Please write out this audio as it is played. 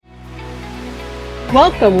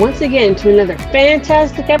Welcome once again to another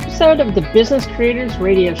fantastic episode of the Business Creators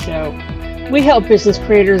Radio Show. We help business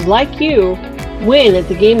creators like you win at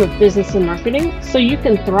the game of business and marketing so you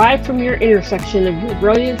can thrive from your intersection of your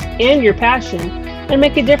brilliance and your passion and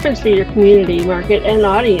make a difference for your community, market, and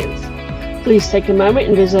audience. Please take a moment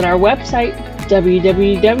and visit our website,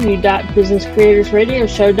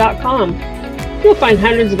 www.businesscreatorsradioshow.com. You'll find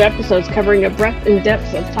hundreds of episodes covering a breadth and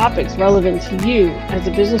depth of topics relevant to you as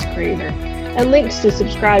a business creator, and links to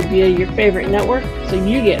subscribe via your favorite network so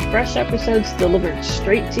you get fresh episodes delivered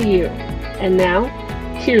straight to you. And now,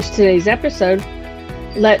 here's today's episode.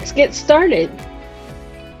 Let's get started.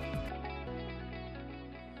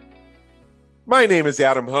 My name is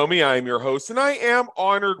Adam Homey. I am your host, and I am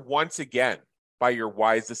honored once again by your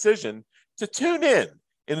wise decision to tune in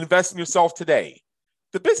and invest in yourself today.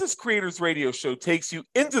 The Business Creators Radio Show takes you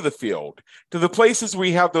into the field, to the places where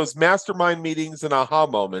you have those mastermind meetings and aha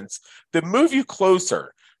moments that move you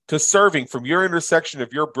closer to serving from your intersection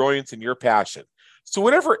of your brilliance and your passion. So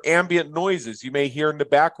whatever ambient noises you may hear in the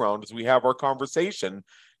background as we have our conversation,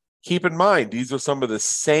 keep in mind, these are some of the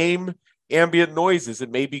same ambient noises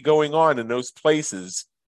that may be going on in those places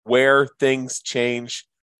where things change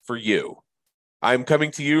for you. I'm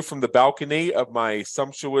coming to you from the balcony of my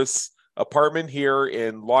sumptuous apartment here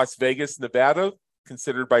in Las Vegas, Nevada,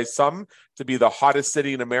 considered by some to be the hottest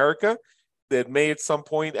city in America, that may at some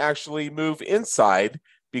point actually move inside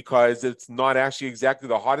because it's not actually exactly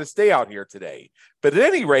the hottest day out here today. But at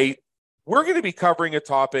any rate, we're going to be covering a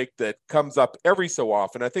topic that comes up every so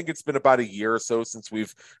often. I think it's been about a year or so since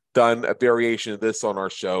we've done a variation of this on our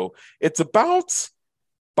show. It's about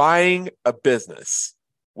buying a business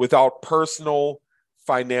without personal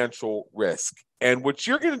financial risk. And what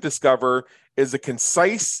you're going to discover is a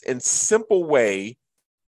concise and simple way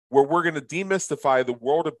where we're going to demystify the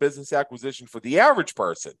world of business acquisition for the average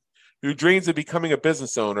person who dreams of becoming a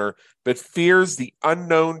business owner, but fears the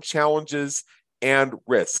unknown challenges and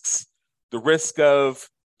risks. The risk of,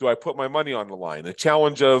 do I put my money on the line? The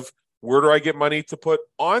challenge of, where do I get money to put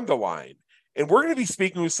on the line? And we're going to be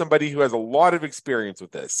speaking with somebody who has a lot of experience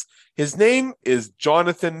with this. His name is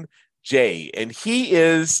Jonathan Jay, and he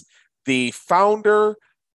is the founder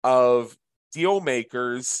of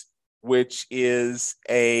Dealmakers, which is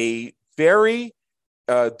a very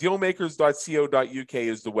dealmakers.co.uk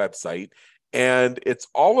is the website, and it's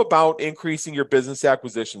all about increasing your business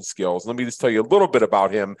acquisition skills. Let me just tell you a little bit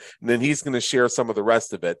about him, and then he's going to share some of the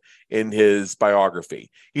rest of it in his biography.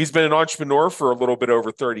 He's been an entrepreneur for a little bit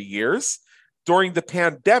over 30 years. During the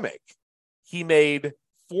pandemic, he made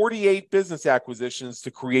 48 business acquisitions to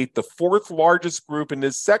create the fourth largest group in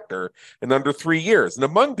his sector in under 3 years. And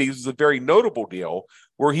among these was a very notable deal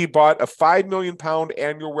where he bought a £5 million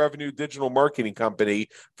annual revenue digital marketing company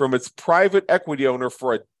from its private equity owner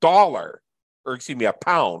for a pound,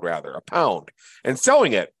 and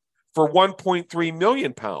selling it for 1.3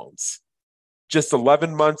 million pounds just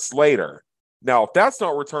 11 months later. Now, if that's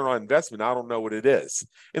not return on investment, I don't know what it is.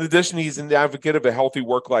 In addition, he's an advocate of a healthy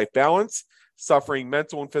work-life balance, suffering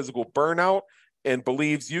mental and physical burnout, and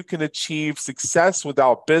believes you can achieve success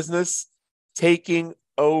without business taking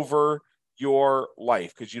over your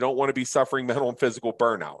life, because you don't want to be suffering mental and physical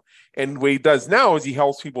burnout. And what he does now is he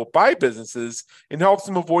helps people buy businesses and helps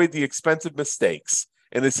them avoid the expensive mistakes.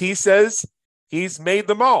 And as he says, he's made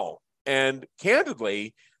them all. And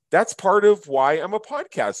candidly, that's part of why I'm a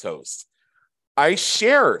podcast host. I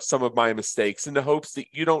share some of my mistakes in the hopes that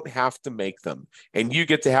you don't have to make them, and you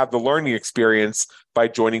get to have the learning experience by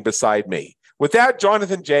joining beside me. With that,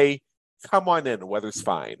 Jonathan Jay, come on in. The weather's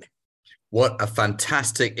fine. What a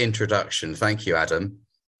fantastic introduction. Thank you, Adam.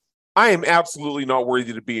 I am absolutely not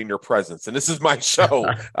worthy to be in your presence, and this is my show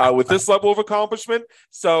with this level of accomplishment.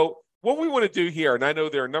 So what we want to do here, and I know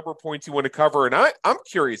there are a number of points you want to cover, and I'm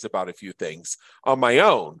curious about a few things on my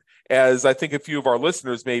own, as I think a few of our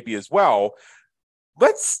listeners may be as well.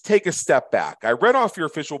 Let's take a step back. I read off your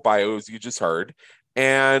official bio, as you just heard,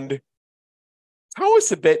 and tell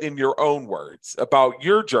us a bit in your own words about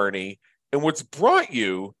your journey and what's brought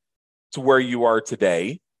you to where you are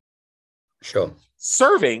today. Sure.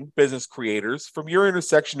 Serving business creators from your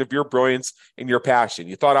intersection of your brilliance and your passion.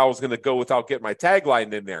 You thought I was going to go without getting my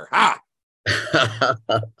tagline in there. Ha!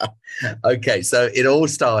 Okay, so it all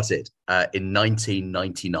started in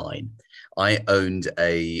 1999. I owned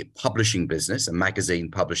a publishing business, a magazine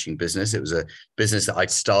publishing business. It was a business that I'd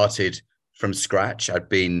started from scratch. I'd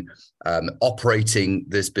been operating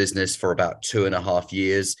this business for about 2.5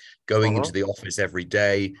 years, going into the office every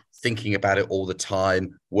day, thinking about it all the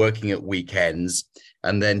time, working at weekends.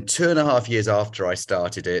 And then 2.5 years after I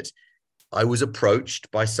started it, I was approached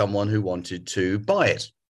by someone who wanted to buy it.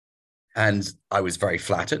 And I was very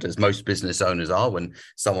flattered, as most business owners are, when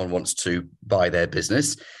someone wants to buy their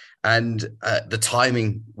business. And the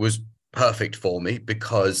timing was perfect for me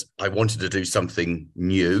because I wanted to do something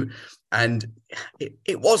new. And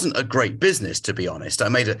it wasn't a great business, to be honest. I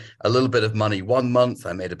made a little bit of money one month.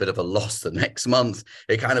 I made a bit of a loss the next month.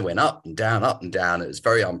 It kind of went up and down, up and down. It was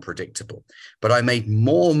very unpredictable. But I made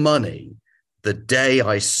more money the day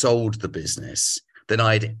I sold the business than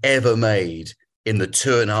I'd ever made in the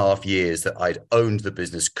 2.5 years that I'd owned the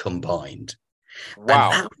business combined.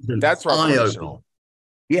 Wow, that's revolutionary.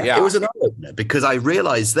 Yeah, it was an eye-opener because I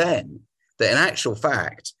realized then that in actual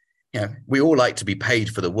fact, we all like to be paid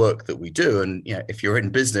for the work that we do. And if you're in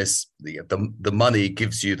business, the money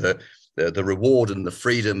gives you the reward and the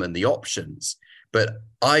freedom and the options. But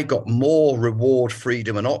I got more reward,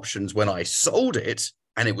 freedom, and options when I sold it,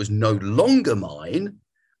 and it was no longer mine,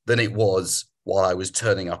 than it was while I was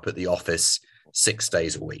turning up at the office 6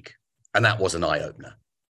 days a week. And that was an eye-opener.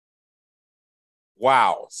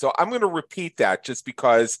 Wow. So I'm going to repeat that just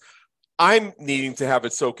because I'm needing to have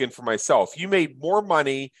it soak in for myself. You made more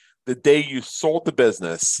money the day you sold the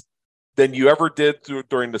business than you ever did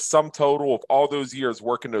during the sum total of all those years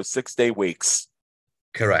working those 6-day weeks.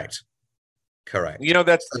 Correct.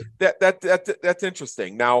 That's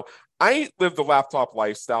interesting. Now, I live the laptop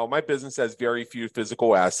lifestyle. My business has very few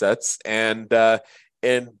physical assets, and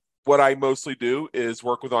what I mostly do is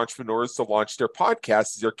work with entrepreneurs to launch their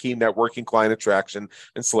podcasts as their key networking, client attraction,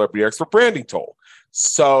 and celebrity expert branding tool.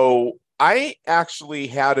 So I actually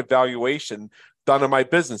had a valuation done on my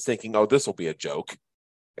business thinking, oh, this will be a joke.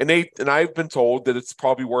 And I've been told that it's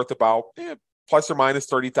probably worth about plus or minus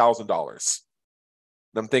 $30,000.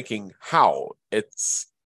 And I'm thinking, how? It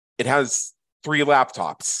has 3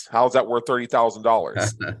 laptops. How's that worth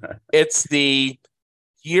 $30,000? It's the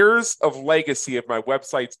years of legacy of my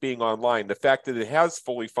websites being online. The fact that it has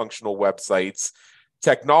fully functional websites,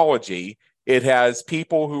 technology, it has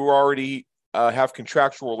people who already have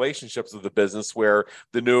contractual relationships with the business where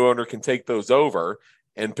the new owner can take those over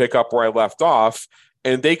and pick up where I left off.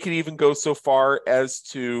 And they could even go so far as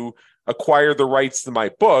to acquire the rights to my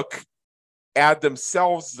book, add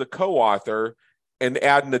themselves as a co-author, and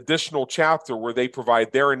add an additional chapter where they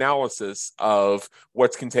provide their analysis of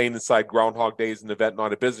what's contained inside Groundhog Days and Event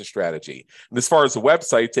Not a Business Strategy. And as far as the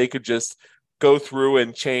website, they could just go through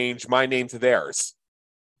and change my name to theirs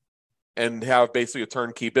and have basically a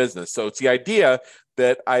turnkey business. So it's the idea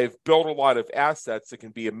that I've built a lot of assets that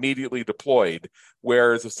can be immediately deployed.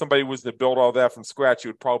 Whereas if somebody was to build all that from scratch, you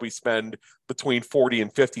would probably spend between $40,000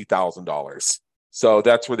 and $50,000. So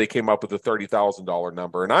that's where they came up with the $30,000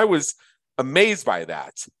 number. And I was amazed by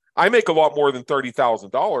that. I make a lot more than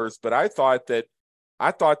 $30,000, but I thought that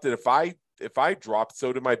if I dropped,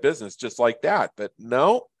 so did my business, just like that. But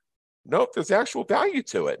nope, there's actual value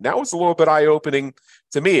to it. And that was a little bit eye-opening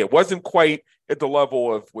to me. It wasn't quite at the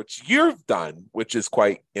level of which you've done, which is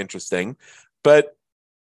quite interesting. But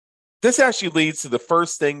this actually leads to the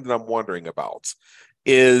first thing that I'm wondering about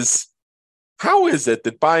is, how is it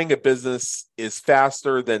that buying a business is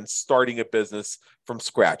faster than starting a business from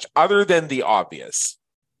scratch, other than the obvious?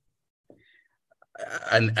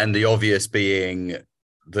 And the obvious being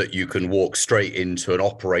that you can walk straight into an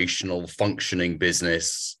operational, functioning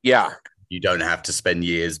business. Yeah. You don't have to spend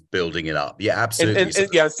years building it up. Yeah, absolutely.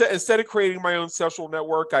 Instead of creating my own social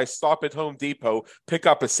network, I stop at Home Depot, pick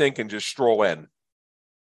up a sink, and just stroll in.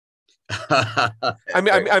 I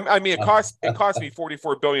mean, it cost me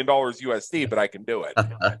 $44 billion USD, but I can do it.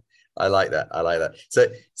 I like that.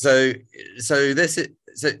 So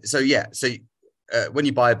when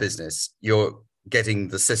you buy a business, you're getting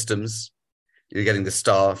the systems, you're getting the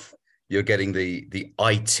staff, you're getting the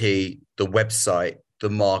IT, the website, the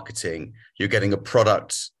marketing, you're getting a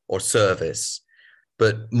product or service.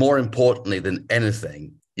 But more importantly than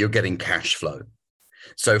anything, you're getting cash flow.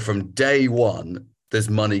 So from day one, there's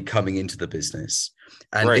money coming into the business.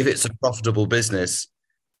 And If it's a profitable business,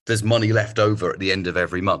 there's money left over at the end of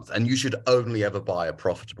every month. And you should only ever buy a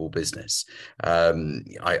profitable business. I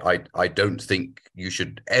don't think you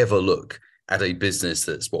should ever look at a business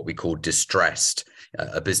that's what we call distressed,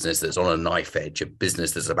 a business that's on a knife edge, a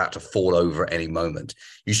business that's about to fall over at any moment.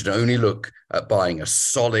 You should only look at buying a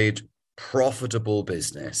solid, profitable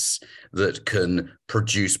business that can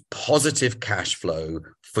produce positive cash flow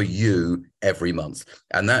for you every month.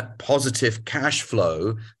 And that positive cash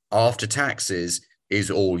flow after taxes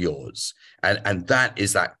is all yours. And that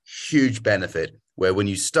is that huge benefit where when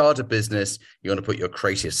you start a business, you want to put your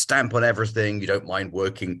creative stamp on everything. You don't mind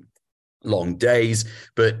working long days,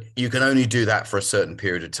 but you can only do that for a certain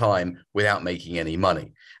period of time without making any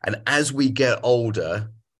money. And as we get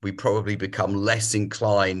older, we probably become less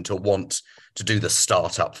inclined to want to do the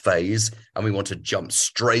startup phase, and we want to jump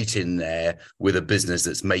straight in there with a business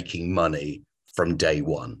that's making money from day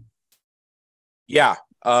one. Yeah.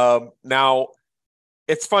 Now,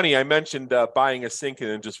 it's funny. I mentioned buying a sink and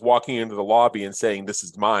then just walking into the lobby and saying, "This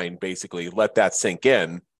is mine." Basically, let that sink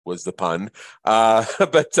in was the pun.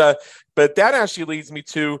 But that actually leads me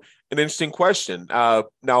to an interesting question.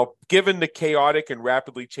 Now, given the chaotic and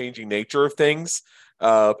rapidly changing nature of things,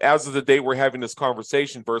 as of the day we're having this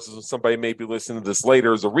conversation versus when somebody may be listening to this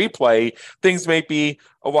later as a replay, things may be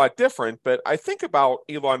a lot different. But I think about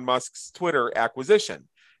Elon Musk's Twitter acquisition.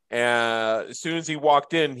 As soon as he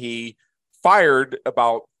walked in, he fired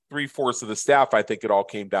about 3/4 of the staff, I think it all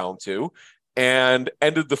came down to, and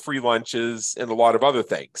ended the free lunches and a lot of other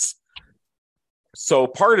things. So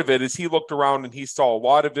part of it is he looked around and he saw a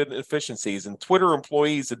lot of inefficiencies, and Twitter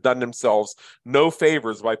employees had done themselves no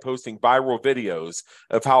favors by posting viral videos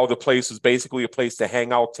of how the place was basically a place to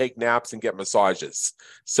hang out, take naps, and get massages.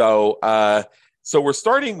 So we're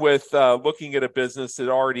starting with looking at a business that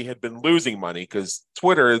already had been losing money because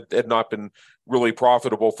Twitter had not been really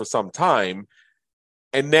profitable for some time.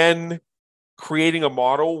 And then creating a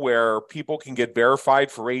model where people can get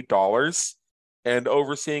verified for $8 and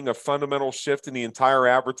overseeing a fundamental shift in the entire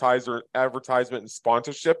advertisement and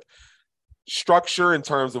sponsorship structure in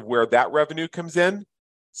terms of where that revenue comes in.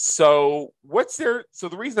 So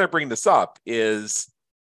the reason I bring this up is,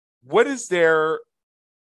 what is there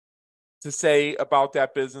to say about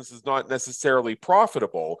that business is not necessarily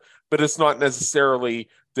profitable, but it's not necessarily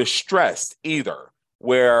distressed either,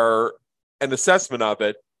 where an assessment of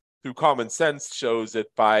it through common sense shows that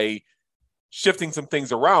by shifting some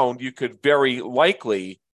things around, you could very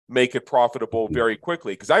likely make it profitable very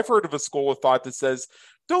quickly. Because I've heard of a school of thought that says,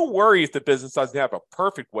 don't worry if the business doesn't have a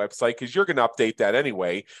perfect website, because you're going to update that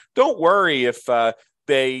anyway. Don't worry if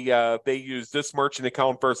they use this merchant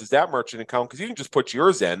account versus that merchant account, because you can just put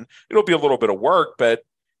yours in. It'll be a little bit of work, but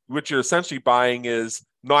what you're essentially buying is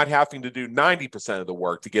not having to do 90% of the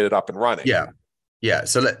work to get it up and running. Yeah.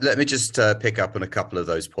 So let me just pick up on a couple of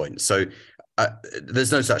those points. So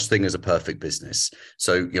there's no such thing as a perfect business.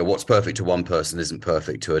 So, what's perfect to one person isn't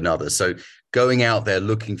perfect to another. So going out there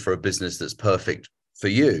looking for a business that's perfect for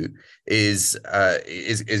you is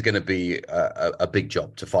going to be a big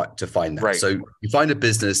job to find that. Right. So you find a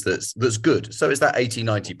business that's good. So is that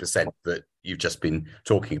 80-90% that you've just been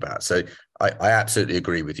talking about. So I absolutely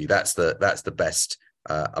agree with you. That's the best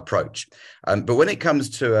approach. But when it comes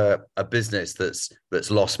to a business that's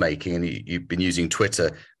loss making, and you've been using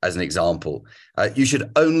Twitter as an example, you should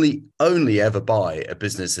only ever buy a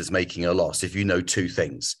business that's making a loss if you know two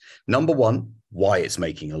things. Number one, why it's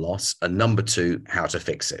making a loss, and number two, how to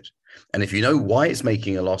fix it. And if you know why it's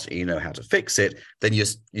making a loss and you know how to fix it, then you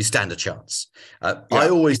stand a chance. I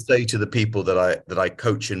always say to the people that I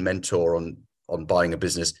coach and mentor on buying a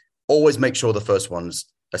business, always make sure the first one's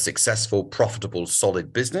a successful, profitable,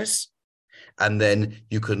 solid business. And then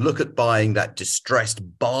you can look at buying that distressed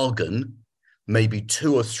bargain, maybe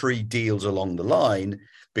 2 or 3 deals along the line,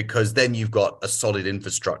 because then you've got a solid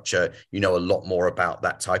infrastructure, you know a lot more about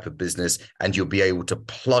that type of business, and you'll be able to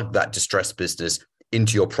plug that distressed business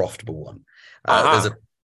into your profitable one.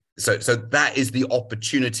 So that is the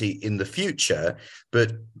opportunity in the future.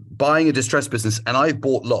 But buying a distressed business, and I've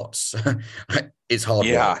bought lots, it's hard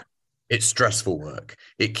work. It's stressful work.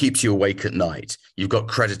 It keeps you awake at night. You've got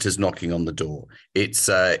creditors knocking on the door. It's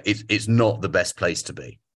not the best place to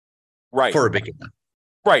be, right, for a beginner.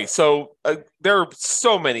 Right. So there's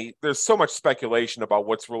so much speculation about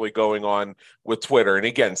what's really going on with Twitter. And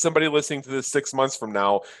again, somebody listening to this 6 months from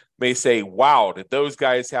now may say, wow, did those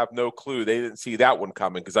guys have no clue? They didn't see that one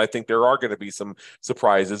coming, because I think there are going to be some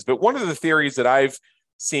surprises. But one of the theories that I've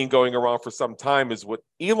seen going around for some time is what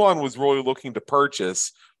Elon was really looking to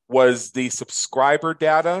purchase was the subscriber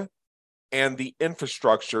data and the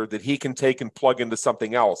infrastructure that he can take and plug into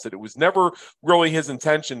something else. That it was never really his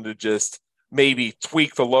intention to just maybe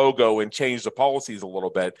tweak the logo and change the policies a little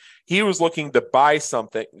bit. He was looking to buy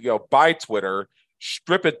something, buy Twitter,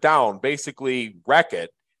 strip it down, basically wreck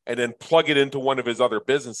it, and then plug it into one of his other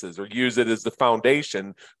businesses or use it as the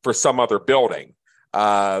foundation for some other building.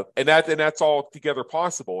 And that's all together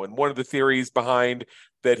possible. And one of the theories behind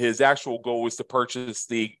that his actual goal was to purchase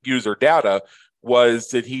the user data was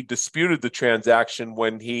that he disputed the transaction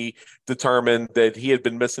when he determined that he had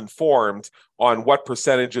been misinformed on what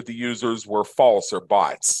percentage of the users were false or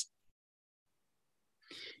bots.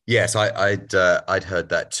 Yes, I'd heard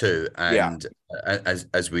that too, and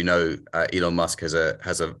as we know, Elon Musk has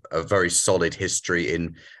a very solid history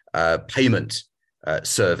in payment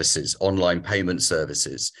services, online payment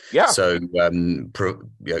services. Yeah. So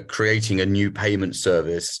creating a new payment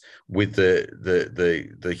service with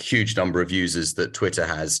the huge number of users that Twitter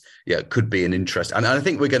has, could be an interest. And I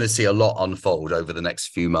think we're going to see a lot unfold over the next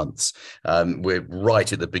few months. We're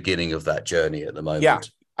right at the beginning of that journey at the moment. Yeah.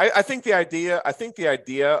 I think the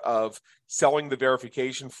idea of selling the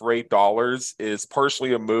verification for $8 is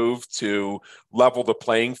partially a move to level the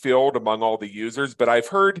playing field among all the users. But I've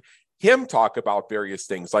heard him talk about various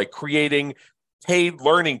things like creating paid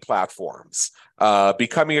learning platforms,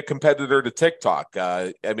 becoming a competitor to TikTok.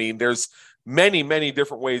 I mean, there's many, many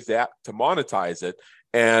different ways to monetize it.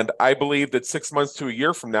 And I believe that 6 months to a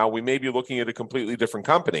year from now, we may be looking at a completely different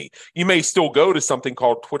company. You may still go to something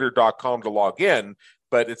called twitter.com to log in,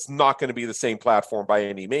 but it's not going to be the same platform by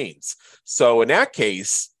any means. So in that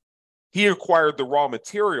case, he acquired the raw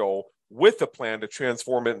material with a plan to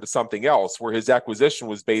transform it into something else, where his acquisition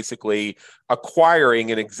was basically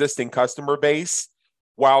acquiring an existing customer base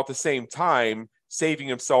while at the same time saving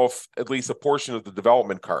himself at least a portion of the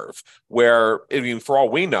development curve, where, I mean, for all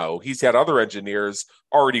we know, he's had other engineers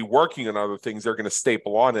already working on other things they're going to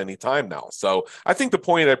staple on any time now. So I think the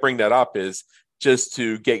point I bring that up is just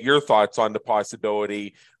to get your thoughts on the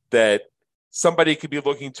possibility that somebody could be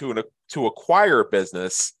looking to acquire a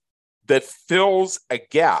business that fills a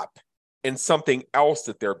gap in something else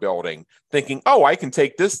that they're building, thinking, oh, I can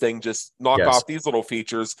take this thing, just knock off these little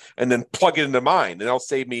features and then plug it into mine, and it'll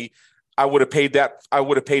save me. I would have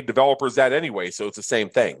paid developers that anyway, so it's the same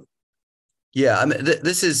thing. Yeah, I mean,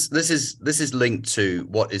 this is linked to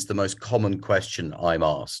what is the most common question I'm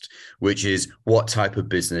asked, which is, what type of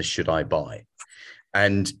business should I buy?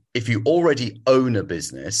 And if you already own a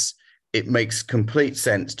business, it makes complete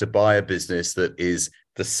sense to buy a business that is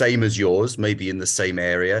the same as yours, maybe in the same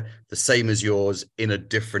area, the same as yours in a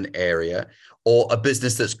different area, or a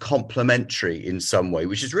business that's complementary in some way,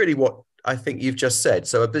 which is really what I think you've just said.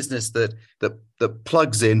 So a business that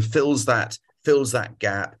plugs in, fills that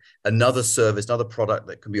gap, another service, another product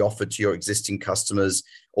that can be offered to your existing customers,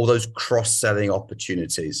 all those cross-selling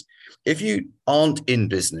opportunities. If you aren't in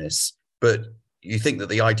business, but you think that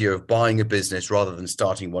the idea of buying a business rather than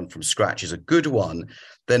starting one from scratch is a good one,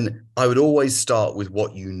 then I would always start with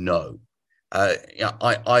what you know.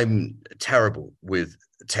 I'm terrible with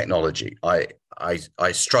technology. I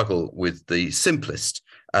struggle with the simplest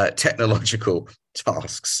technological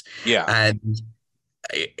tasks. Yeah. And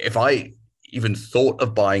if I even thought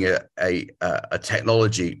of buying a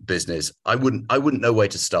technology business, I wouldn't know where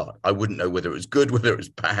to start. I wouldn't know whether it was good, whether it was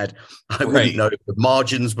bad. I wouldn't know if the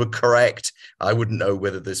margins were correct. I wouldn't know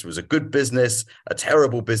whether this was a good business, a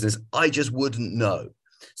terrible business. I just wouldn't know.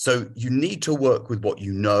 So you need to work with what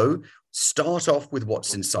you know. Start off with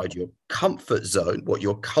what's inside your comfort zone, what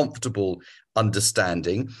you're comfortable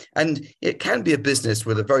understanding. And it can be a business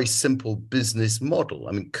with a very simple business model.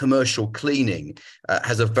 I mean, commercial cleaning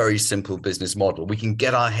has a very simple business model. We can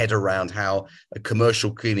get our head around how a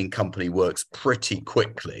commercial cleaning company works pretty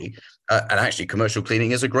quickly. And actually, commercial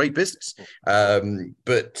cleaning is a great business.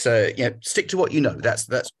 But stick to what you know.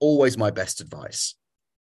 That's always my best advice.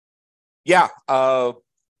 Yeah.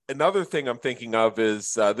 Another thing I'm thinking of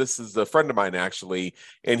is this is a friend of mine, actually,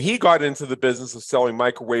 and he got into the business of selling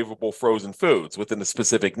microwavable frozen foods within a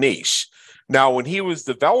specific niche. Now, when he was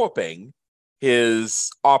developing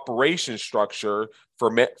his operation structure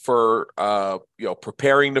for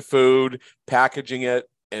preparing the food, packaging it,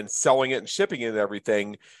 and selling it and shipping it and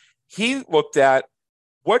everything, he looked at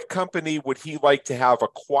what company would he like to have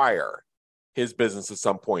acquire his business at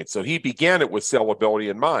some point. So he began it with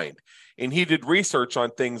sellability in mind. And he did research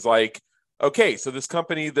on things like, okay, so this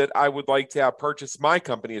company that I would like to have purchase my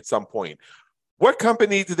company at some point, what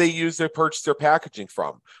company do they use to purchase their packaging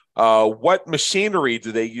from? What machinery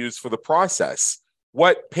do they use for the process?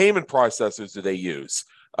 What payment processors do they use?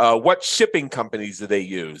 What shipping companies do they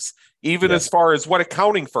use? Even as far as what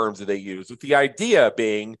accounting firms do they use? With the idea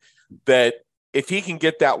being that if he can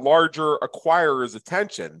get that larger acquirer's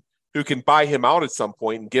attention, who can buy him out at some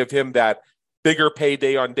point and give him that bigger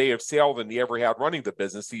payday on day of sale than he ever had running the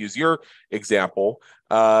business, to use your example,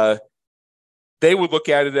 they would look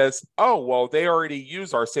at it as, oh, well, they already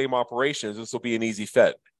use our same operations. This will be an easy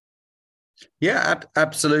fit. Yeah,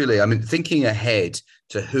 absolutely. I mean, thinking ahead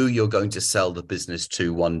to who you're going to sell the business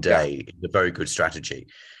to one day is a very good strategy.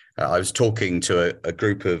 I was talking to a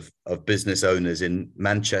group of business owners in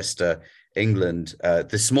Manchester, England,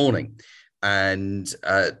 this morning. And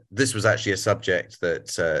this was actually a subject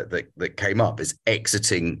that came up, is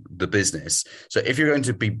exiting the business. So if you're going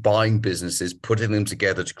to be buying businesses, putting them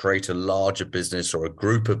together to create a larger business or a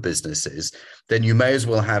group of businesses, then you may as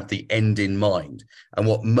well have the end in mind. And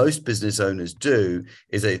what most business owners do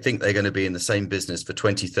is they think they're going to be in the same business for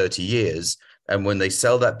 20, 30 years. And when they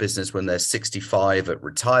sell that business when they're 65 at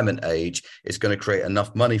retirement age, it's going to create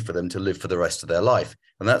enough money for them to live for the rest of their life.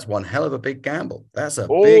 And that's one hell of a big gamble. That's a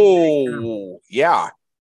big gamble. Yeah.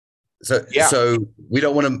 So we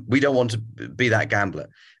don't want to be that gambler.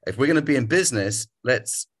 If we're going to be in business,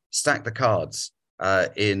 let's stack the cards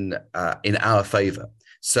in our favor,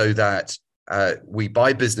 so that we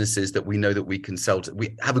buy businesses that we know that we can sell to.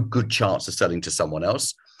 We have a good chance of selling to someone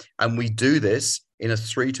else, and we do this in a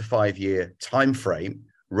 3 to 5 year time frame,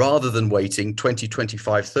 rather than waiting 20,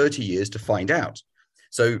 25, 30 years to find out.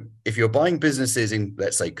 So if you're buying businesses in,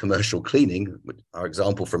 let's say, commercial cleaning, our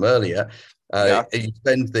example from earlier, you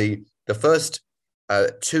spend the first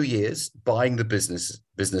 2 years buying the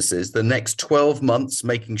businesses, the next 12 months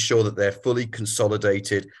making sure that they're fully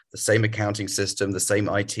consolidated, the same accounting system, the same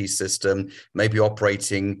IT system, maybe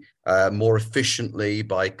operating more efficiently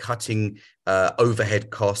by cutting overhead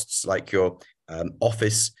costs like your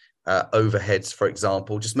office overheads, for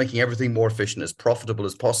example, just making everything more efficient, as profitable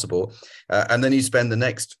as possible. And then you spend the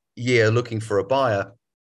next year looking for a buyer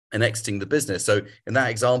and exiting the business. So in that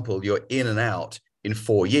example, you're in and out in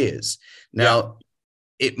 4 years. Now,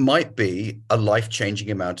 it might be a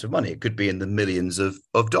life-changing amount of money. It could be in the millions of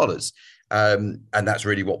dollars. And that's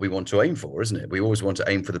really what we want to aim for, isn't it? We always want to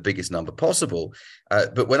aim for the biggest number possible.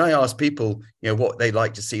 But when I ask people, what they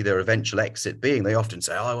like to see their eventual exit being, they often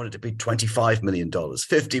say, I want it to be $25 million,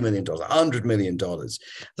 $50 million, $100 million. So,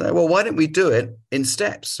 well, why don't we do it in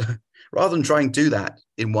steps rather than try and do that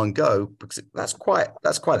in one go? Because that's quite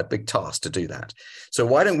a big task to do that. So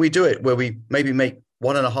why don't we do it where we maybe make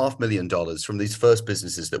 $1.5 million from these first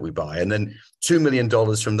businesses that we buy, and then $2 million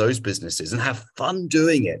from those businesses, and have fun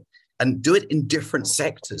doing it? And do it in different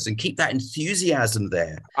sectors and keep that enthusiasm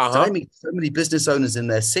there. So I meet so many business owners in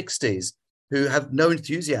their 60s who have no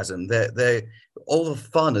enthusiasm. They're all the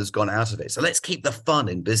fun has gone out of it. So let's keep the fun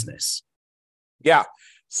in business. Yeah.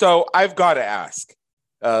 So I've got to ask.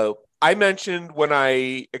 I mentioned when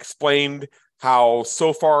I explained how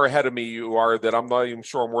so far ahead of me you are that I'm not even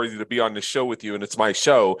sure I'm worthy to be on the show with you, and it's my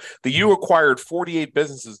show, that you acquired 48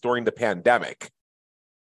 businesses during the pandemic.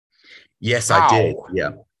 Yes, I did. Yeah.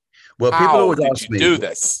 Well, people always ask me, do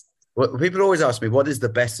this? Well, people always ask me, what is the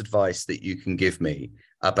best advice that you can give me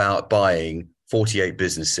about buying 48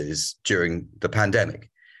 businesses during the pandemic?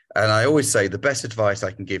 And I always say the best advice I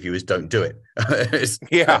can give you is don't do it.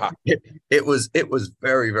 It was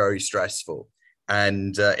very, very stressful.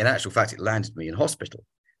 And in actual fact, it landed me in hospital.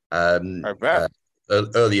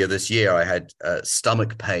 Earlier this year, I had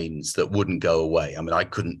stomach pains that wouldn't go away. I mean, I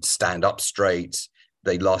couldn't stand up straight.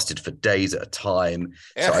 They lasted for days at a time.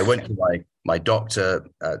 So I went to my doctor,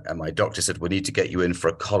 and my doctor said, we need to get you in for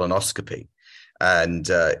a colonoscopy. And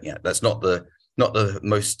that's not the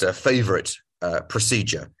most favorite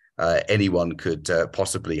procedure anyone could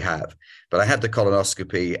possibly have. But I had the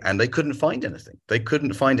colonoscopy, and they couldn't find anything. They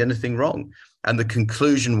couldn't find anything wrong. And the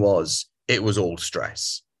conclusion was it was all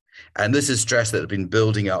stress. And this is stress that had been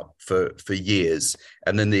building up for years.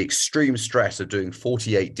 And then the extreme stress of doing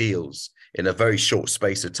 48 deals in a very short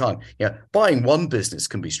space of time. Buying one business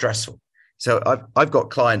can be stressful. So I've got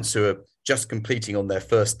clients who are just completing on their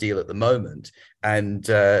first deal at the moment, and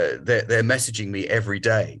they're messaging me every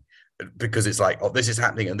day because it's like, this is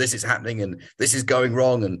happening, and this is happening, and this is going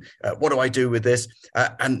wrong, and what do I do with this?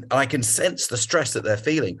 And I can sense the stress that they're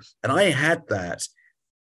feeling. And I had that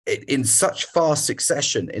in such fast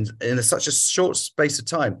succession, in such a short space of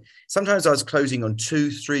time. Sometimes I was closing on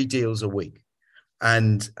 2-3 deals a week.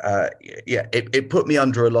 And it put me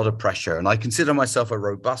under a lot of pressure. And I consider myself a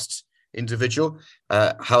robust individual.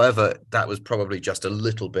 However, that was probably just a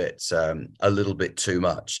little bit too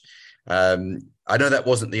much. I know that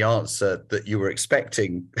wasn't the answer that you were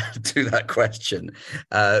expecting to that question,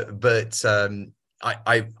 but I'm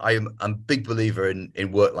a big believer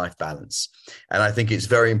in work-life balance. And I think it's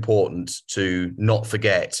very important to not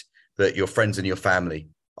forget that your friends and your family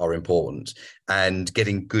are important, and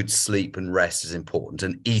getting good sleep and rest is important,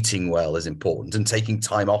 and eating well is important, and taking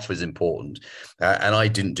time off is important. And I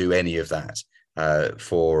didn't do any of that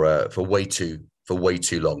for way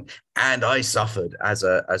too long, and I suffered as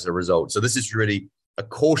a result. So this is really a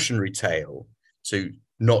cautionary tale to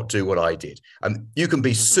not do what I did. You can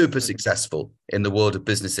be super successful in the world of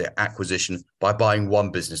business acquisition by buying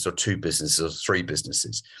one business or two businesses or three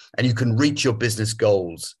businesses, and you can reach your business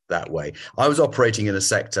goals that way. I was operating in a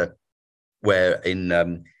sector where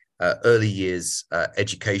in early years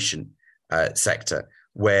education sector,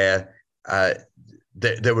 where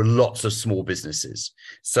there were lots of small businesses.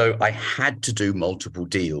 So I had to do multiple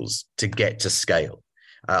deals to get to scale.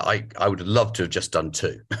 I would have loved to have just done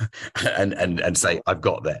two and say I've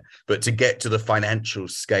got there. But to get to the financial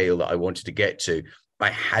scale that I wanted to get to, I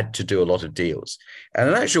had to do a lot of deals. And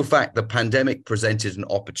in actual fact, the pandemic presented an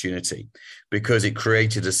opportunity because it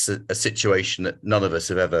created a situation that none of us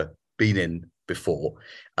have ever been in before.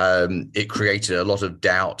 It created a lot of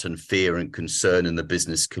doubt and fear and concern in the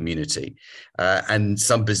business community. And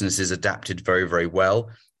some businesses adapted very, very well.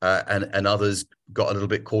 And others got a little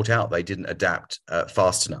bit caught out. They didn't adapt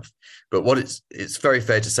fast enough. But it's very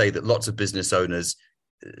fair to say that lots of business owners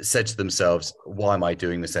said to themselves, why am I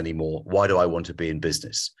doing this anymore? Why do I want to be in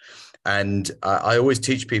business? And I always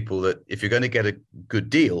teach people that if you're going to get a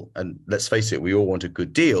good deal, and let's face it, we all want a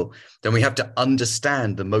good deal, then we have to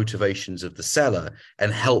understand the motivations of the seller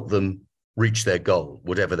and help them reach their goal,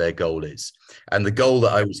 whatever their goal is. And the goal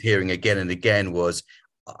that I was hearing again and again was,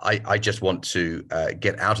 I just want to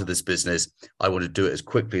get out of this business. I want to do it as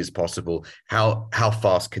quickly as possible. How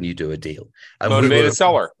fast can you do a deal? And motivated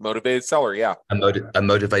seller, yeah. A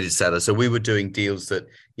motivated seller. So we were doing deals that,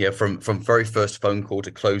 from very first phone call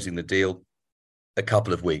to closing the deal, a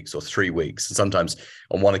couple of weeks or 3 weeks. And sometimes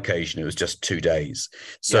on one occasion, it was just 2 days.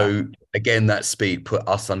 So again, that speed put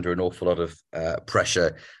us under an awful lot of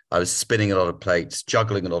pressure. I was spinning a lot of plates,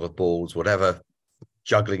 juggling a lot of balls, whatever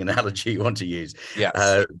juggling analogy you want to use,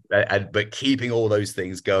 but keeping all those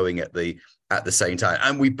things going at the same time,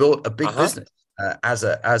 and we built a big business as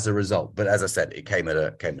a result. But as I said, it came at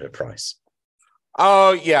a price.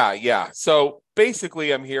 Oh yeah. So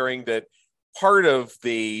basically, I'm hearing that part of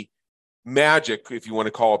the magic, if you want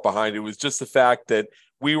to call it, behind it was just the fact that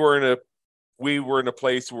we were in a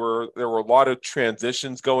place where there were a lot of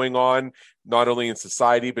transitions going on, not only in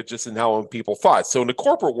society, but just in how people thought. So in the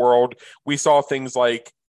corporate world, we saw things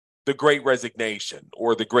like the Great Resignation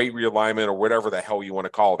or the Great Realignment or whatever the hell you want to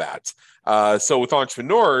call that. So with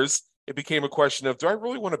entrepreneurs, it became a question of, do I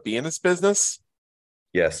really want to be in this business?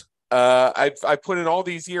 Yes. I put in all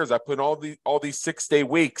these years, I put in all these 6-day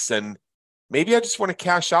weeks, and maybe I just want to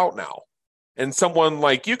cash out now. And someone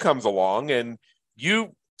like you comes along and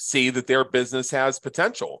you see that their business has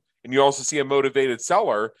potential, and you also see a motivated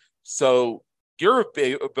seller. So your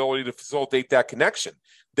ability to facilitate that connection,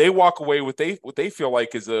 they walk away with what they feel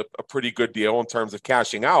like is a pretty good deal in terms of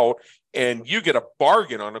cashing out, and you get a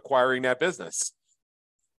bargain on acquiring that business.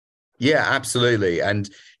 Yeah, absolutely. And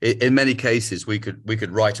in many cases, we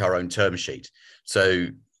could write our own term sheet. So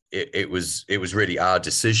it was really our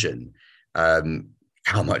decision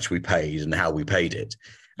how much we paid and how we paid it.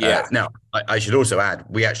 Yeah. Now, I should also add,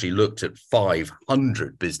 we actually looked at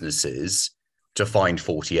 500 businesses to find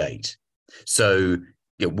 48. So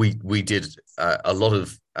we did a lot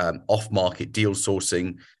of off-market deal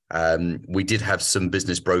sourcing. We did have some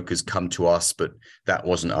business brokers come to us, but that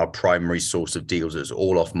wasn't our primary source of deals. It was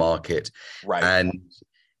all off-market. Right. And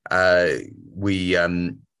we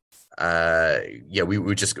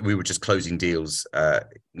were just closing deals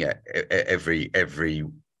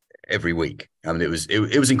every week. I mean, it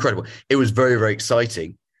was incredible. It was very, very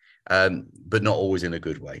exciting, but not always in a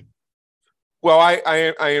good way. Well,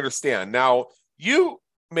 I understand. Now, you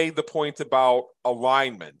made the point about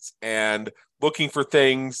alignment and looking for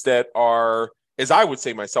things that are, as I would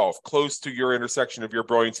say myself, close to your intersection of your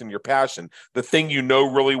brilliance and your passion, the thing you know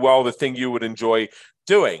really well, the thing you would enjoy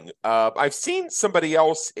doing. I've seen somebody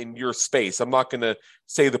else in your space. I'm not going to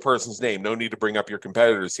say the person's name. No need to bring up your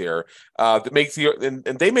competitors here. That makes and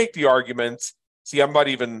they make the argument. See, I'm not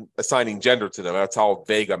even assigning gender to them. That's how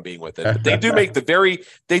vague I'm being with it. But they do make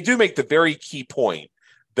the very key point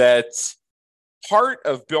that part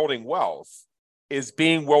of building wealth is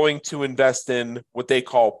being willing to invest in what they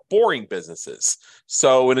call boring businesses.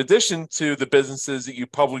 So in addition to the businesses that you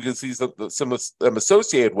publicly see some of them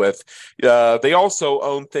associated with, they also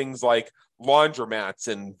own things like laundromats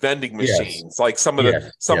and vending machines, like some of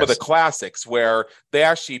the classics where they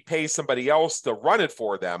actually pay somebody else to run it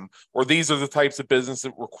for them, or these are the types of business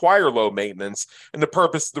that require low maintenance. And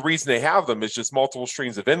the reason they have them is just multiple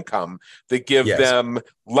streams of income that give them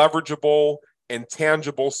leverageable and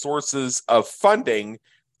tangible sources of funding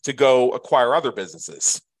to go acquire other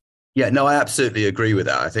businesses. Yeah, no, I absolutely agree with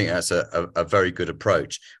that. I think that's a very good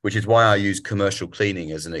approach, which is why I used commercial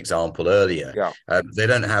cleaning as an example earlier. Yeah. They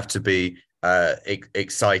don't have to be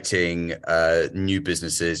exciting new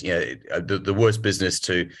businesses. The worst business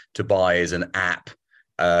to buy is an app. Which,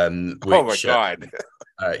 oh my God.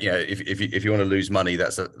 If you want to lose money,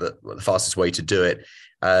 that's the fastest way to do it.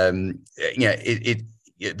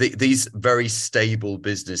 these very stable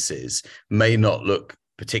businesses may not look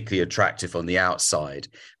particularly attractive on the outside,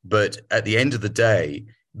 but at the end of the day,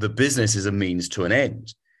 the business is a means to an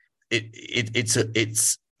end.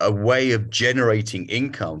 It's a way of generating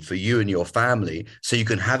income for you and your family, so you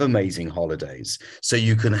can have amazing holidays, so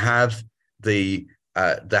you can have the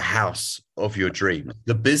house of your dreams.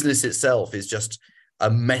 The business itself is just a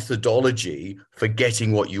methodology for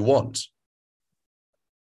getting what you want.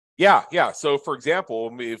 Yeah. So, for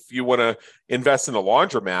example, if you want to invest in a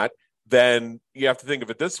laundromat, then you have to think of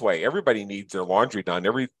it this way. Everybody needs their laundry done.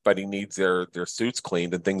 Everybody needs their suits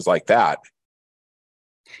cleaned and things like that.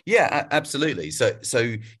 Yeah, absolutely. So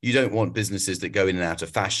you don't want businesses that go in and out of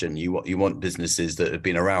fashion. You want businesses that have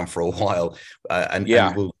been around for a while and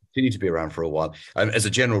will continue to be around for a while. As a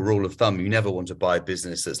general rule of thumb, you never want to buy a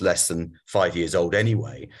business that's less than 5 years old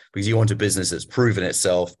anyway, because you want a business that's proven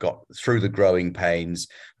itself, got through the growing pains,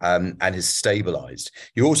 and has stabilized.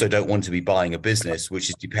 You also don't want to be buying a business which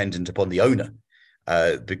is dependent upon the owner,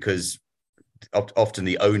 because often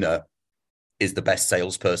the owner is the best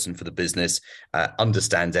salesperson for the business,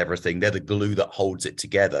 understands everything. They're the glue that holds it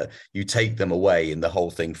together. You take them away and the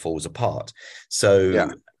whole thing falls apart.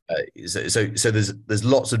 So there's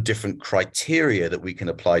lots of different criteria that we can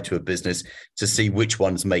apply to a business to see which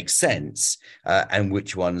ones make sense and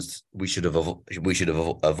which ones we should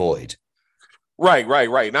avoid. Right.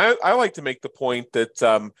 And I like to make the point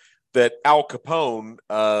that that Al Capone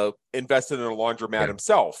invested in a laundromat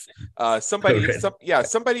himself. Somebody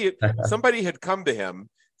had come to him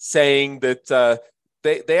saying that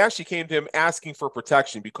they actually came to him asking for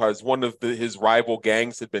protection because one of his rival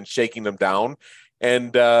gangs had been shaking them down,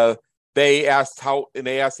 and they asked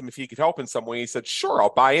him if he could help in some way. He said, "Sure,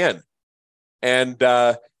 I'll buy in." And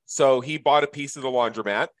so he bought a piece of the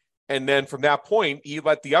laundromat, and then from that point, he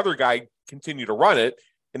let the other guy continue to run it,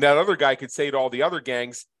 and that other guy could say to all the other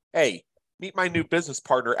gangs, "Hey, meet my new business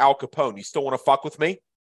partner, Al Capone. You still want to fuck with me?"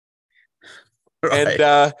 Right.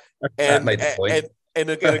 And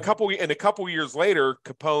a couple years later,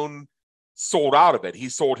 Capone sold out of it. He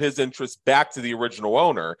sold his interest back to the original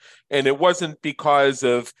owner, and it wasn't because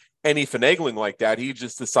of any finagling like that. He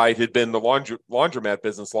just decided he'd been in the laundromat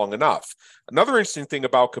business long enough. Another interesting thing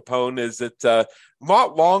about Capone is that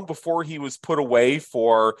not long before he was put away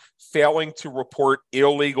for failing to report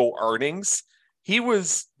illegal earnings, he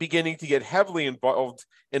was beginning to get heavily involved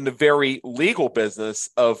in the very legal business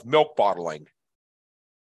of milk bottling.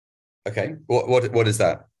 Okay. What is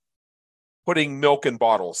that? Putting milk in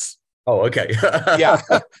bottles. Oh, okay. Yeah.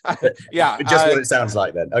 Just what it sounds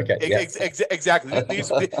like then. Okay. Exactly.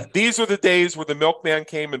 These were the days where the milkman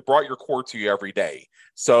came and brought your quart to you every day.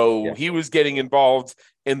 So he was getting involved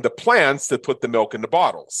in the plants that put the milk in the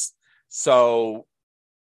bottles. So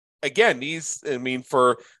again,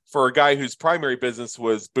 for a guy whose primary business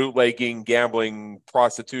was bootlegging, gambling,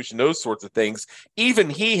 prostitution, those sorts of things, even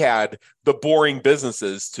he had the boring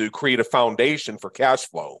businesses to create a foundation for cash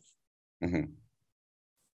flow. Mm-hmm.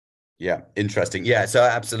 Yeah, interesting. Yeah, so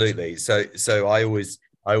absolutely. So I always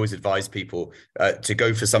advise people to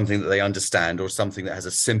go for something that they understand, or something that has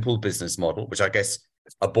a simple business model, which I guess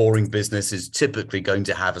a boring business is typically going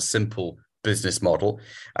to have a simple business model,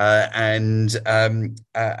 and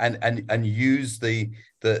use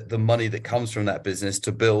the money that comes from that business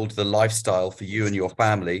to build the lifestyle for you and your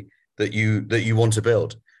family that you want to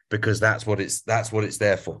build, because that's what it's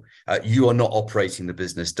there for. You are not operating the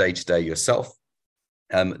business day to day yourself.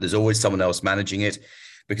 There's always someone else managing it,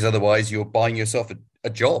 because otherwise you're buying yourself a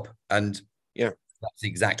job, and that's the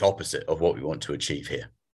exact opposite of what we want to achieve here.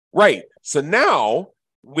 Right. So now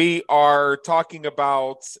we are talking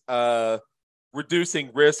about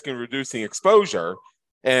reducing risk and reducing exposure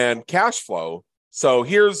and cash flow. So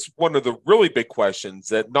here's one of the really big questions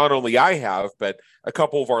that not only I have, but a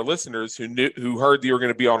couple of our listeners who heard that you were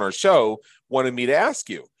going to be on our show wanted me to ask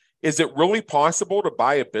you. Is it really possible to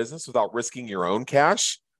buy a business without risking your own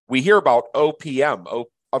cash? We hear about OPM,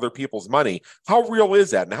 other people's money. How real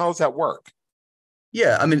is that, and how does that work?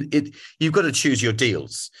 Yeah, I mean, you've got to choose your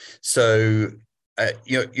deals. So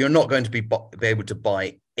you're not going to be able to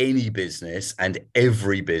buy any business and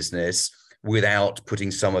every business without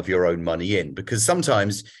putting some of your own money in, because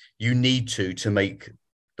sometimes you need to make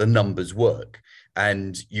the numbers work.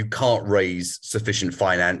 And you can't raise sufficient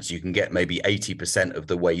finance. You can get maybe 80% of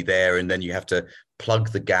the way there, and then you have to plug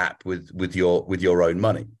the gap with your own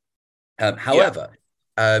money. However,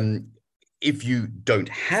 if you don't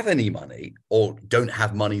have any money, or don't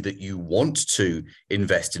have money that you want to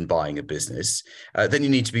invest in buying a business, then you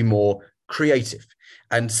need to be more creative.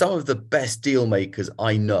 And some of the best deal makers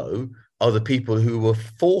I know are the people who were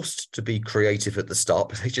forced to be creative at the start,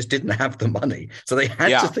 but they just didn't have the money, so they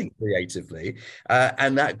had to think creatively,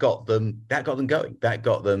 and that got them going, that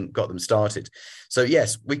got them started. So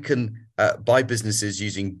yes, we can buy businesses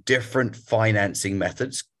using different financing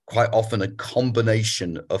methods, quite often a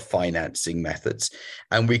combination of financing methods,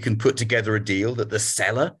 and we can put together a deal that the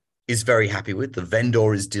seller is very happy with, the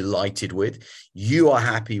vendor is delighted with, you are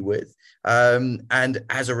happy with, and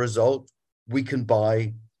as a result, we can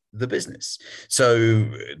buy the business. So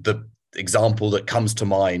the example that comes to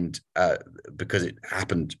mind, because it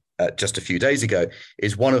happened just a few days ago,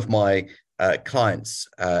 is one of my clients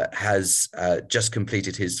has just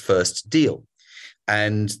completed his first deal,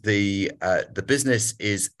 and the business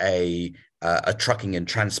is a trucking and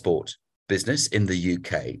transport business in the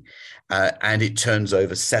UK, and it turns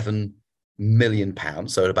over £7 million,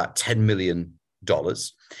 so about $10 million.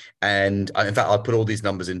 And in fact, I'll put all these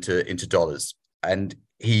numbers into dollars. And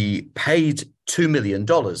he paid $2 million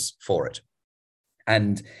for it.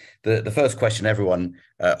 And the first question everyone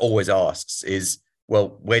always asks is,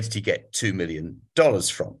 well, where did he get $2 million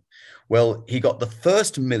from? Well, he got the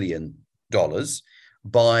first $1 million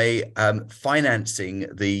by financing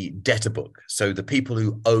the debtor book. So the people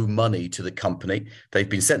who owe money to the company, they've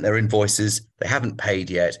been sent their invoices, they haven't paid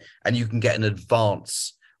yet, and you can get an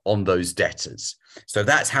advance on those debtors. So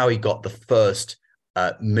that's how he got the first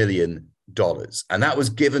 $1 million. And that was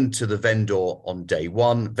given to the vendor on day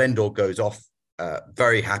one. Vendor goes off,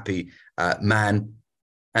 very happy man.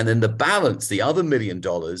 And then the balance, the other $1 million,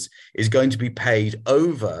 is going to be paid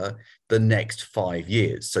over the next 5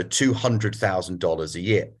 years. So $200,000 a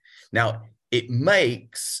year. Now, it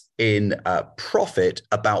makes in profit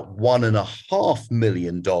about $1.5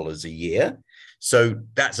 million a year. So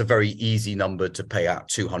that's a very easy number to pay out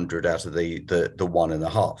 200 out of the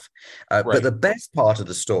 1.5. Right. But the best part of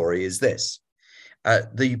the story is this.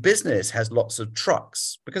 The business has lots of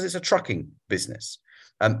trucks because it's a trucking business.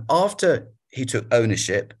 After he took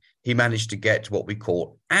ownership, he managed to get what we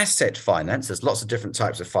call asset finance. There's lots of different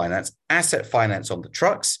types of finance, asset finance on the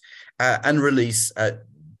trucks, and release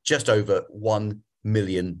just over $1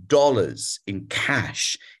 million in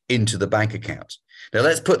cash into the bank account. Now,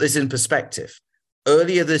 let's put this in perspective.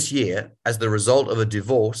 Earlier this year, as the result of a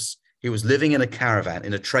divorce, he was living in a caravan,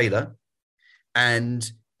 in a trailer, and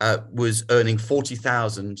was earning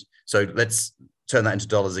 $40,000. So let's turn that into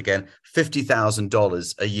dollars again,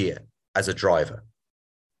 $50,000 a year as a driver.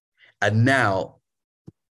 And now,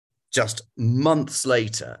 just months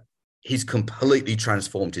later, he's completely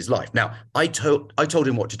transformed his life. Now, I told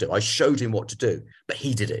him what to do. I showed him what to do, but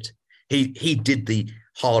he did it. He did the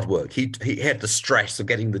hard work. He had the stress of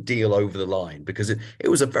getting the deal over the line because it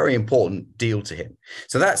was a very important deal to him.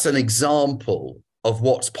 So that's an example of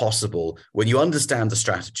what's possible when you understand the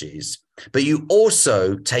strategies, but you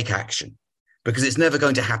also take action, because it's never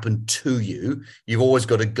going to happen to you. You've always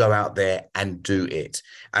got to go out there and do it.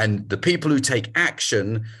 And the people who take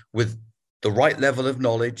action with the right level of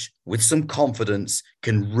knowledge, with some confidence,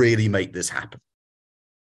 can really make this happen.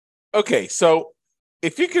 Okay, so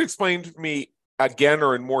if you could explain to me again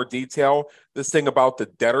or in more detail this thing about the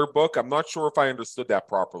debtor book, I'm not sure if I understood that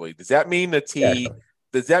properly. Does that mean that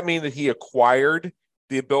he acquired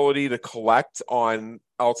the ability to collect on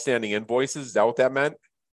outstanding invoices? Is that what that meant?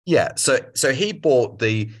 Yeah. So he bought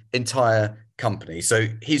the entire company. So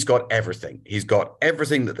he's got everything. He's got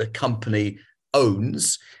everything that the company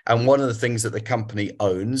owns. And one of the things that the company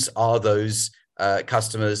owns are those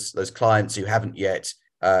customers, those clients who haven't yet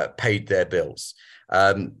paid their bills.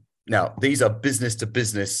 Now, these are business to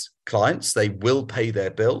business clients. They will pay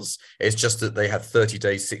their bills. It's just that they have 30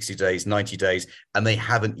 days, 60 days, 90 days, and they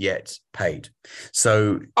haven't yet paid.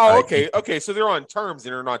 So, okay. So they're on terms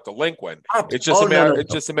and they're not delinquent. It's just a matter.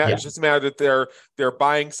 It's just a matter that they're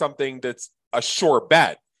buying something that's a sure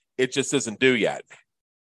bet. It just isn't due yet.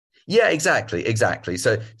 Yeah, exactly.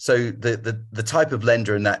 So the type of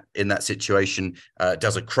lender in that situation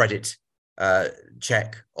does a credit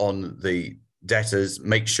check on the debtors,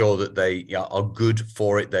 make sure that they are good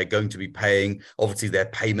for it. They're going to be paying. Obviously, their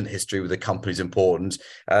payment history with the company is important,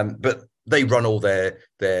 but they run all their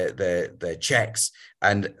checks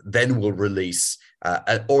and then will release.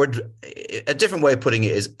 Or a different way of putting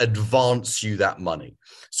it is advance you that money.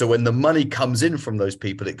 So when the money comes in from those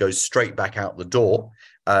people, it goes straight back out the door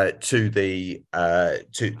to the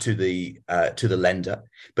lender.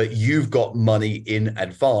 But you've got money in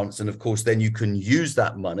advance, and of course, then you can use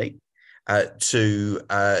that money to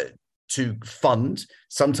fund,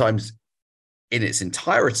 sometimes in its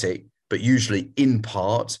entirety, but usually in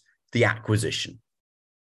part, the acquisition.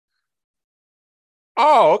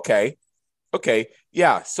 Oh, okay. Okay.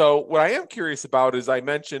 Yeah. So what I am curious about is I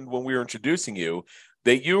mentioned when we were introducing you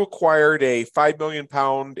that you acquired a 5 million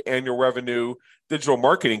pound annual revenue digital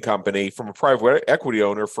marketing company from a private equity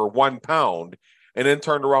owner for £1 and then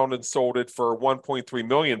turned around and sold it for 1.3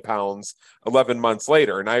 million pounds 11 months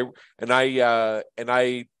later. And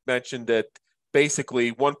I mentioned that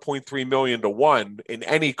basically 1.3 million to one in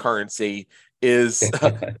any currency is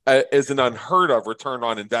is an unheard of return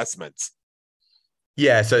on investments.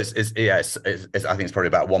 Yeah, so I think it's probably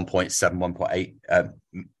about 1.7, $1.8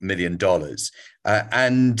 million dollars,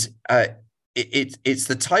 and it's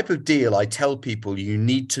the type of deal I tell people you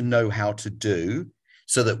need to know how to do,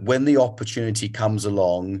 so that when the opportunity comes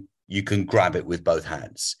along, you can grab it with both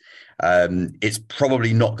hands. It's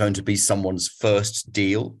probably not going to be someone's first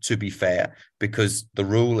deal, to be fair, because the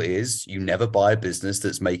rule is you never buy a business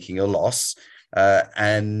that's making a loss.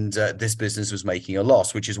 And this business was making a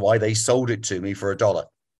loss, which is why they sold it to me for $1.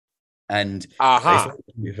 And they sold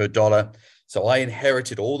it to me for $1. So I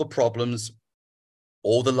inherited all the problems,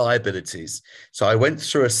 all the liabilities. So I went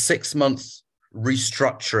through a 6-month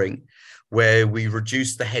restructuring where we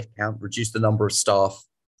reduced the headcount, reduced the number of staff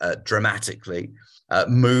dramatically,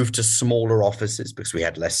 moved to smaller offices because we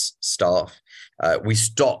had less staff. We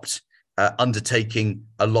stopped undertaking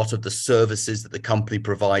a lot of the services that the company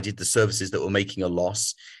provided, the services that were making a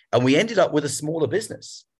loss. And we ended up with a smaller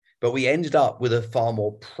business, but we ended up with a far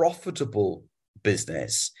more profitable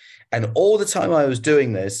business. And all the time I was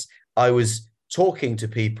doing this, I was talking to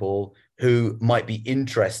people who might be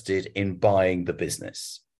interested in buying the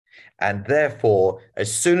business. And therefore,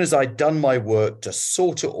 as soon as I'd done my work to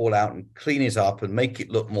sort it all out and clean it up and make it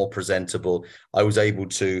look more presentable, I was able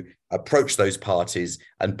to approach those parties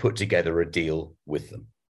and put together a deal with them.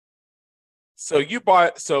 So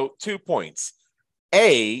 2 points.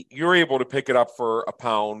 A, you're able to pick it up for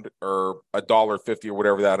 £1 or $1.50 or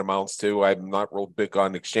whatever that amounts to. I'm not real big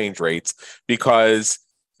on exchange rates because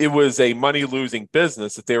it was a money-losing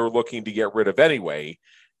business that they were looking to get rid of anyway.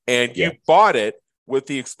 And you bought it with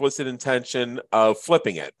the explicit intention of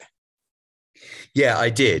flipping it. Yeah, I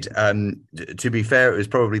did. To be fair, it was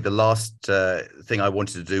probably the last thing I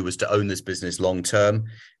wanted to do was to own this business long term.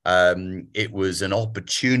 It was an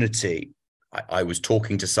opportunity. I was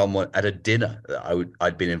talking to someone at a dinner that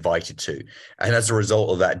I'd been invited to. And as a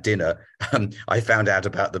result of that dinner, I found out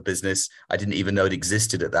about the business. I didn't even know it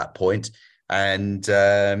existed at that point. And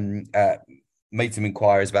made some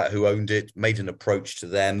inquiries about who owned it, made an approach to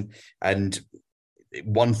them. And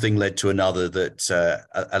one thing led to another that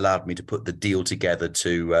allowed me to put the deal together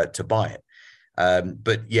to buy it.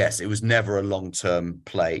 But yes, it was never a long-term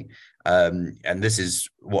play. And this is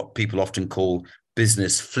what people often call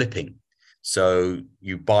business flipping. So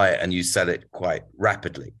you buy it and you sell it quite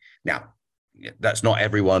rapidly. Now, that's not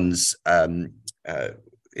everyone's,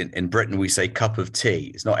 in Britain, we say cup of tea.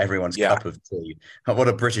 It's not everyone's cup of tea. What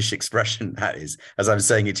a British expression that is. As I'm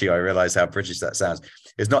saying it to you, I realize how British that sounds.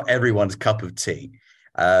 It's not everyone's cup of tea.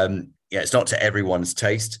 It's not to everyone's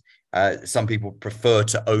taste. Some people prefer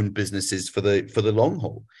to own businesses for the long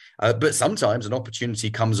haul. But sometimes an opportunity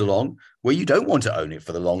comes along where you don't want to own it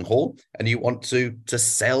for the long haul and you want to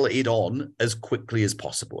sell it on as quickly as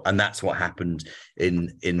possible. And that's what happened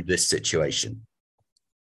in this situation.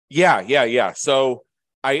 Yeah. So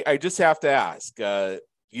I just have to ask,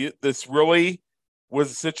 this really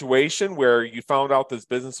was a situation where you found out this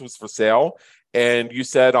business was for sale and you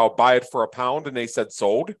said, I'll buy it for £1 and they said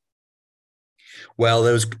sold? Well,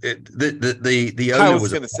 there was the owner. I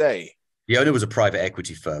was going to say the owner was a private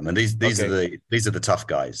equity firm, and these are the tough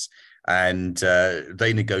guys, and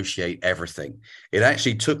they negotiate everything. It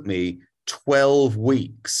actually took me 12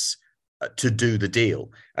 weeks to do the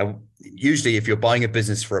deal. And usually, if you're buying a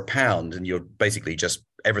business for £1 and you're basically just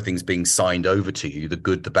everything's being signed over to you, the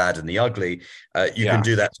good, the bad, and the ugly, you can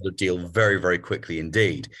do that sort of deal very, very quickly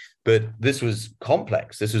indeed. But this was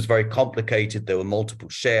complex. This was very complicated. There were multiple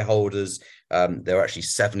shareholders. There were actually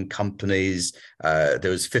 7 companies. There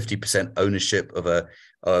was 50% ownership of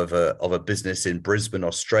a business in Brisbane,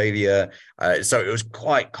 Australia. So it was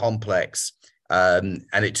quite complex, and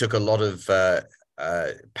it took a lot of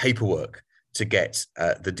paperwork to get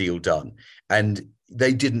the deal done. And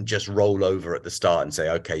they didn't just roll over at the start and say,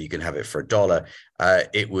 "Okay, you can have it for $1."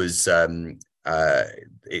 It was.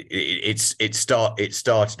 It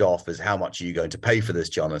started off as, how much are you going to pay for this,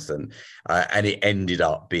 Jonathan? And it ended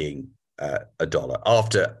up being $1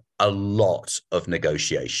 after a lot of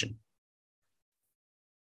negotiation.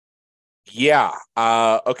 Yeah.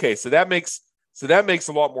 Okay. So that makes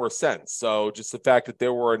a lot more sense. So just the fact that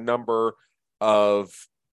there were a number of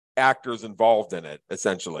actors involved in it,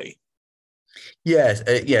 essentially. Yes,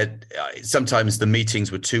 sometimes the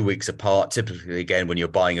meetings were 2 weeks apart. Typically, again, when you're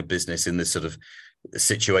buying a business in this sort of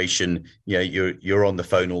situation, you're on the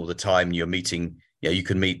phone all the time. You're meeting. You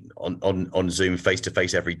can meet on Zoom face to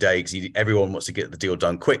face every day because everyone wants to get the deal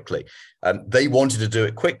done quickly. They wanted to do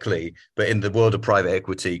it quickly, but in the world of private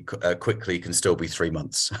equity, quickly can still be 3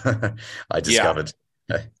 months. I discovered.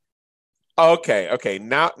 Yeah. Okay.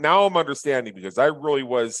 Now I'm understanding, because I really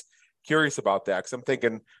was curious about that, because I'm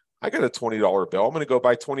thinking, I got a $20 bill. I'm going to go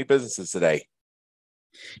buy 20 businesses today.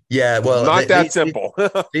 Yeah, well, not that simple.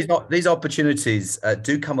 These opportunities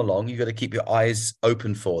do come along. You've got to keep your eyes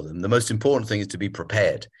open for them. The most important thing is to be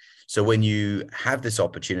prepared. So when you have this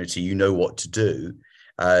opportunity, you know what to do.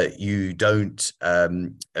 You don't,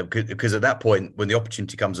 because at that point, when the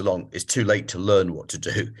opportunity comes along, it's too late to learn what to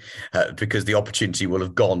do, because the opportunity will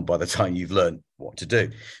have gone by the time you've learned what to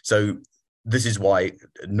do. So this is why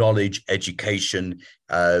knowledge, education,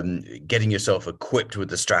 getting yourself equipped with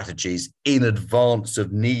the strategies in advance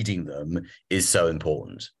of needing them is so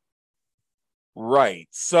important. Right.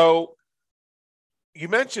 So you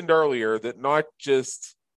mentioned earlier that not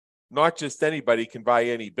just anybody can buy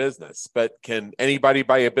any business, but can anybody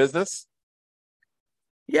buy a business?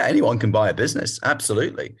 Yeah, anyone can buy a business.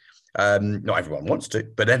 Absolutely. Not everyone wants to,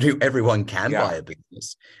 but everyone can buy a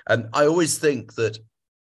business. And I always think that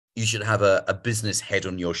you should have a business head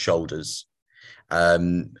on your shoulders.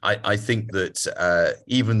 I think that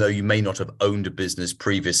even though you may not have owned a business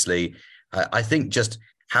previously, I think just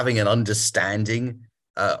having an understanding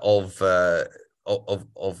of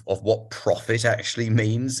what profit actually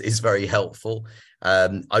means is very helpful.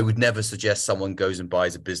 I would never suggest someone goes and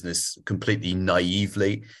buys a business completely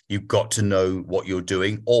naively. You've got to know what you're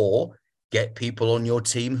doing, or get people on your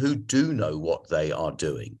team who do know what they are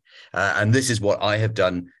doing. And this is what I have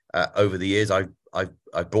done over the years.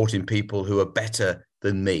 I've brought in people who are better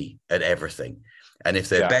than me at everything. And if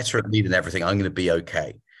they're better at me than everything, I'm going to be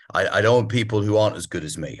okay. I don't want people who aren't as good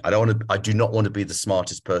as me. I do not want to be the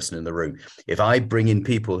smartest person in the room. If I bring in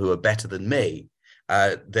people who are better than me,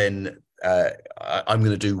 then I'm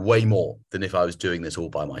going to do way more than if I was doing this all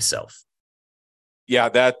by myself. Yeah,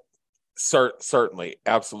 that certainly.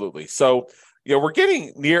 Absolutely. So, we're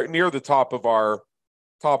getting near the top of our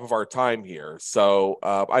time here. So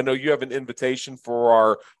I know you have an invitation for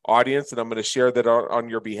our audience, and I'm going to share that on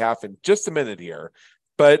your behalf in just a minute here.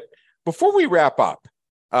 But before we wrap up,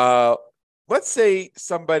 let's say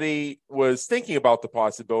somebody was thinking about the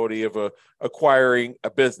possibility of acquiring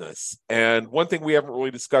a business. And one thing we haven't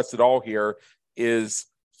really discussed at all here is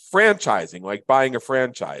franchising, like buying a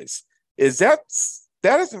franchise.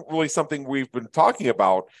 That isn't really something we've been talking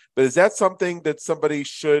about, but is that something that somebody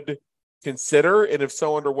should consider? And if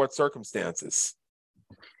so, under what circumstances?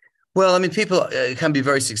 Well, I mean, people can be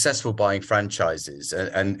very successful buying franchises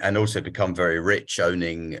and also become very rich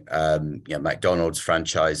owning, McDonald's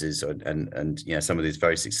franchises and some of these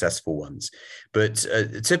very successful ones. But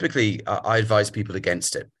typically, I advise people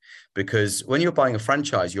against it, because when you're buying a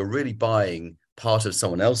franchise, you're really buying part of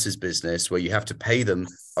someone else's business where you have to pay them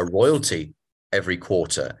a royalty every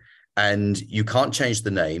quarter. And you can't change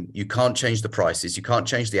the name, you can't change the prices, you can't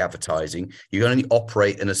change the advertising, you can only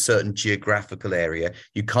operate in a certain geographical area,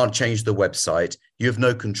 you can't change the website, you have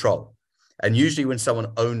no control. And usually when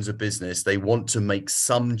someone owns a business, they want to make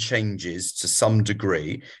some changes to some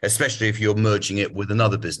degree, especially if you're merging it with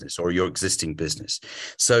another business or your existing business.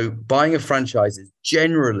 So buying a franchise is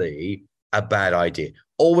generally a bad idea.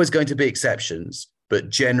 Always going to be exceptions, but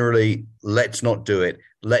generally, let's not do it.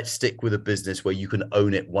 Let's stick with a business where you can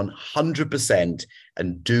own it 100%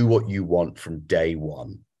 and do what you want from day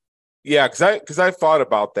one. Yeah, because I thought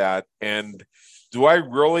about that. And do I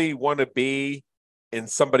really want to be in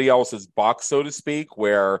somebody else's box, so to speak,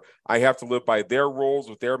 where I have to live by their rules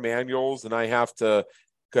with their manuals, and I have to,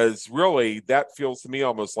 because really that feels to me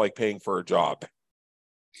almost like paying for a job.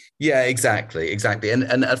 Yeah, exactly.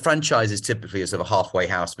 And a franchise is typically a sort of halfway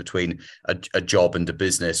house between a job and a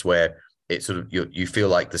business, where it sort of you feel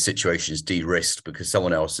like the situation is de-risked because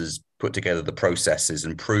someone else has put together the processes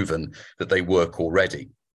and proven that they work already.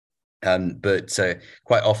 But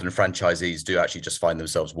quite often franchisees do actually just find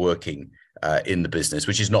themselves working in the business,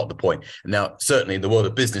 which is not the point. Now, certainly in the world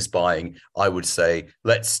of business buying, I would say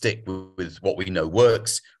let's stick with what we know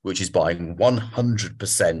works, which is buying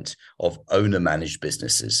 100% of owner-managed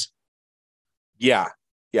businesses. Yeah.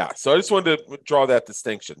 So I just wanted to draw that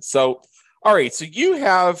distinction. So, all right. So you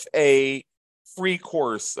have a free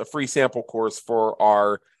sample course for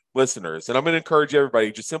our listeners. And I'm going to encourage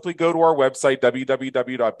everybody, just simply go to our website,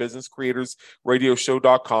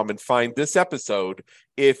 www.businesscreatorsradioshow.com, and find this episode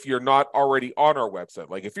if you're not already on our website.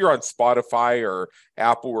 Like if you're on Spotify or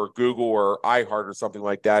Apple or Google or iHeart or something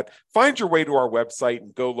like that, find your way to our website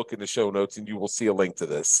and go look in the show notes and you will see a link to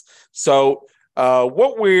this. So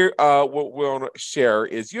what we want to share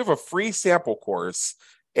is you have a free sample course,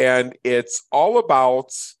 and it's all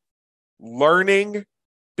about learning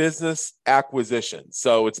business acquisition.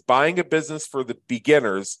 So it's buying a business for the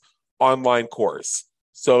beginners online course.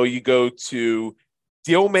 So you go to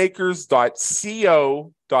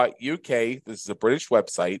dealmakers.co.uk. This is a British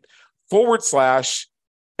website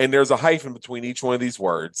 / and there's a hyphen between each one of these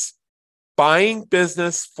words, buying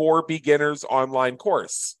business for beginners online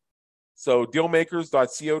course. So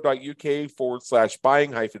dealmakers.co.uk /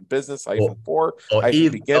 buying -business -for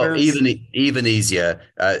beginners. Or even easier.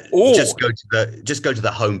 Just go to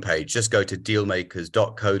the homepage. Just go to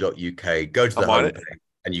dealmakers.co.uk. Go to the homepage,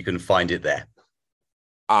 and you can find it there.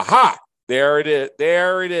 Aha! There it is.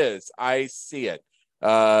 There it is. I see it.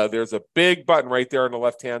 There's a big button right there on the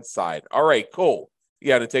left-hand side. All right, cool.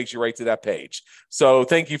 Yeah, and it takes you right to that page. So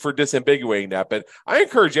thank you for disambiguating that. But I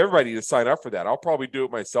encourage everybody to sign up for that. I'll probably do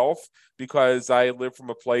it myself because I live from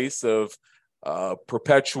a place of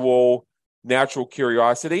perpetual natural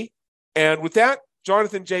curiosity. And with that,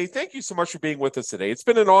 Jonathan J., thank you so much for being with us today. It's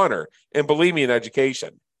been an honor, and believe me, in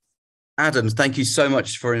education. Adams, thank you so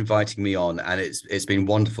much for inviting me on, and it's been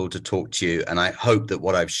wonderful to talk to you, and I hope that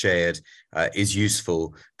what I've shared is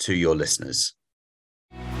useful to your listeners.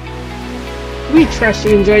 We trust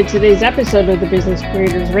you enjoyed today's episode of the Business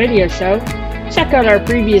Creators Radio Show. Check out our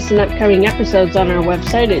previous and upcoming episodes on our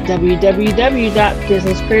website at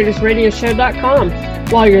www.businesscreatorsradioshow.com.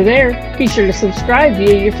 While you're there, be sure to subscribe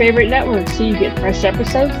via your favorite network so you get fresh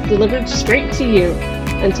episodes delivered straight to you.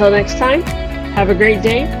 Until next time, have a great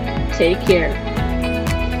day. Take care.